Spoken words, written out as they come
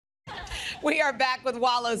We are back with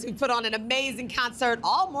Wallows, who put on an amazing concert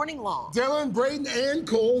all morning long. Dylan, Braden, and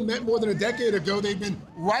Cole met more than a decade ago. They've been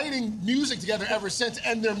writing music together ever since,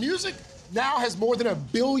 and their music now has more than 1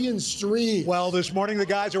 billion streams. Well, this morning the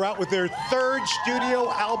guys are out with their 3rd studio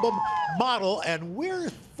album, Model, and we're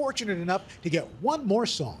fortunate enough to get one more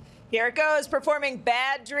song. Here it goes, performing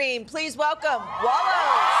Bad Dream. Please welcome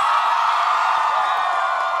Wallows.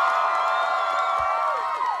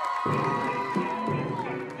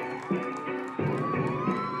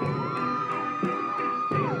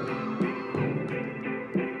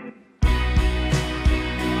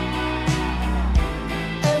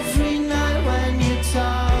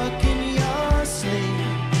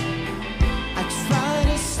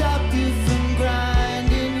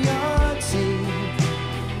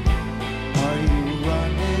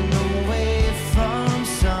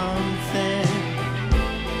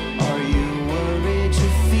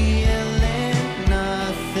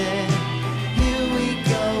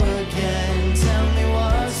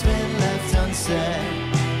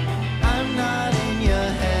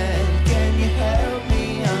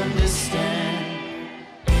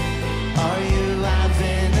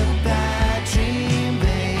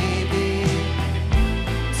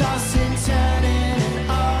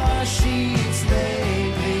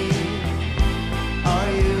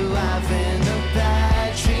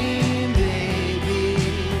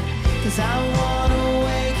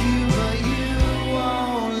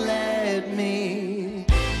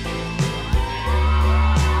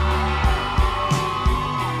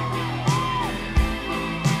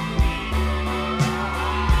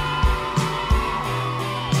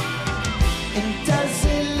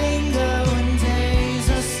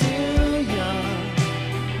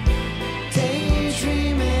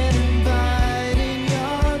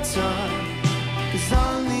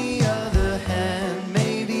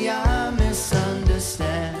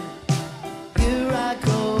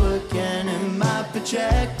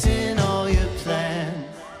 Projecting all your plans.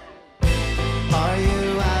 Are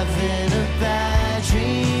you having a bad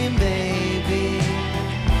dream, baby?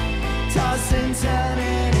 Tossing,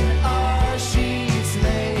 turning in our sheets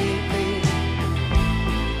lately.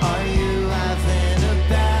 Are you having a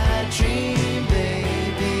bad dream,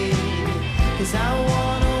 baby? 'Cause I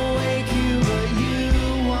wanna wake you, but you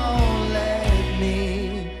won't let me.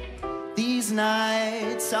 These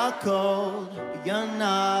nights are cold, but you're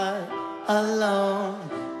not alone.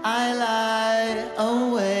 I lie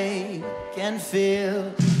awake and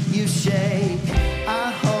feel you shake.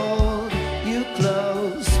 I hold you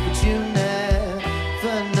close, but you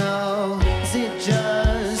never know. Is it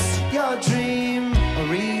just your dream or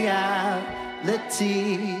reality?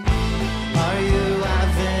 Are you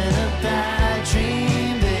having a bad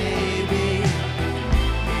dream, baby?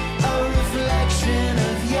 A reflection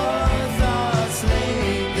of your thoughts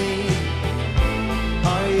lately.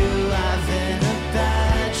 Are you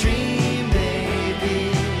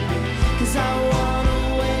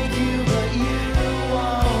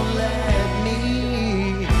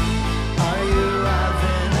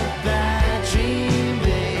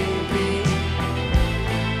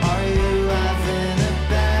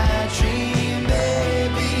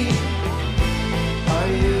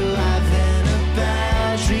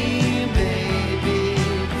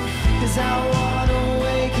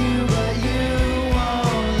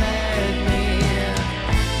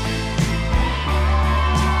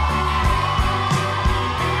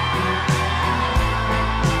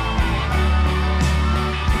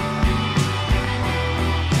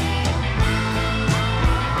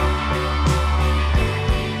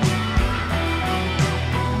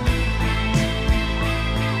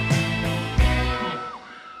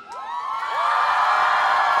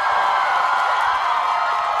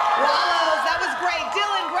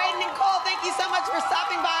for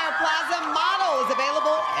stopping by our plaza. Model is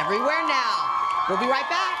available everywhere now. We'll be right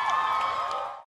back.